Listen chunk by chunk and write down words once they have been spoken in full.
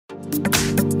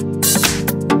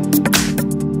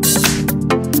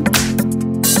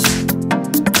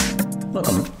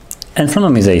Welcome. In front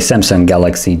of me is a Samsung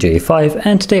Galaxy J5,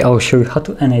 and today I'll show you how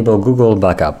to enable Google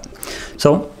Backup.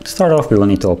 So to start off, we will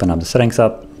need to open up the settings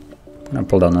app. I'm going to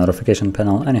pull down the notification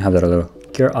panel, and you have the little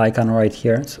gear icon right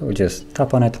here. So just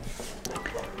tap on it.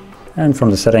 And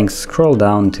from the settings, scroll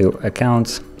down to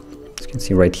accounts. As you can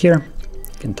see right here,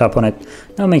 you can tap on it.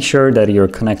 Now make sure that you're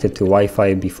connected to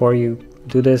Wi-Fi before you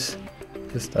do this.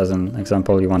 Just as an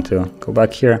example, you want to go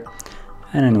back here,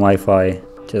 and in Wi-Fi,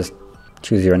 just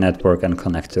choose your network and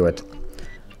connect to it.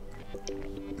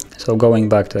 So going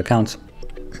back to accounts,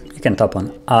 you can tap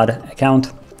on add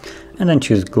account and then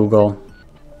choose Google.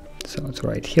 So it's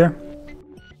right here.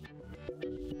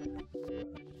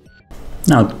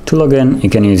 Now to log in, you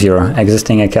can use your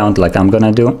existing account like I'm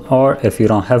gonna do, or if you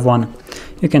don't have one,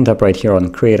 you can tap right here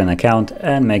on create an account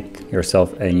and make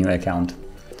yourself a new account.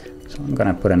 So I'm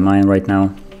gonna put in mine right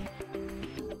now.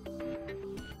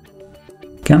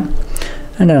 Okay.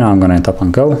 And then I'm gonna tap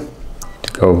on go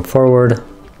to go forward.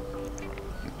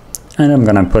 And I'm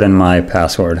gonna put in my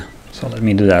password. So let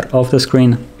me do that off the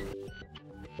screen.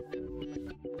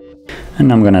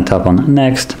 And I'm gonna tap on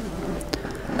next.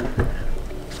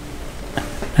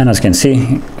 And as you can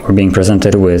see, we're being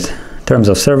presented with terms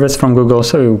of service from Google.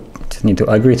 So you just need to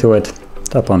agree to it.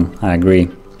 Tap on I agree.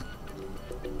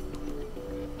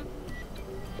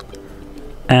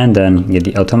 And then get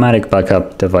the automatic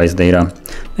backup device data.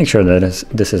 Make sure that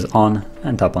this is on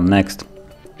and tap on next.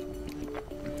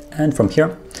 And from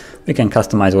here, we can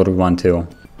customize what we want to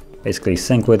basically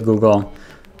sync with Google.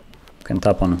 You can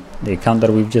tap on the account that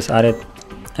we've just added,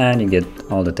 and you get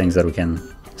all the things that we can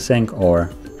sync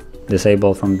or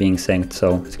disable from being synced.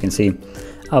 So as you can see,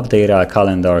 app data,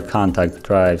 calendar, contact,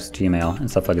 drives, Gmail, and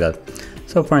stuff like that.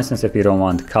 So for instance, if you don't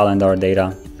want calendar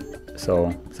data,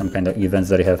 so some kind of events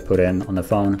that you have put in on the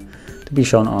phone to be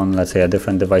shown on, let's say, a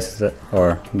different device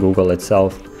or Google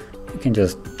itself, you can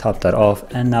just top that off,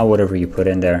 and now whatever you put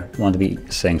in there won't be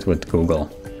synced with Google.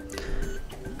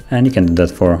 And you can do that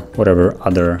for whatever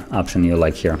other option you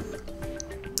like here.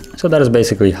 So that is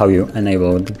basically how you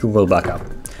enable the Google Backup.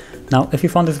 Now, if you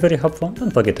found this video helpful,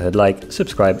 don't forget to hit like,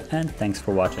 subscribe, and thanks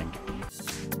for watching.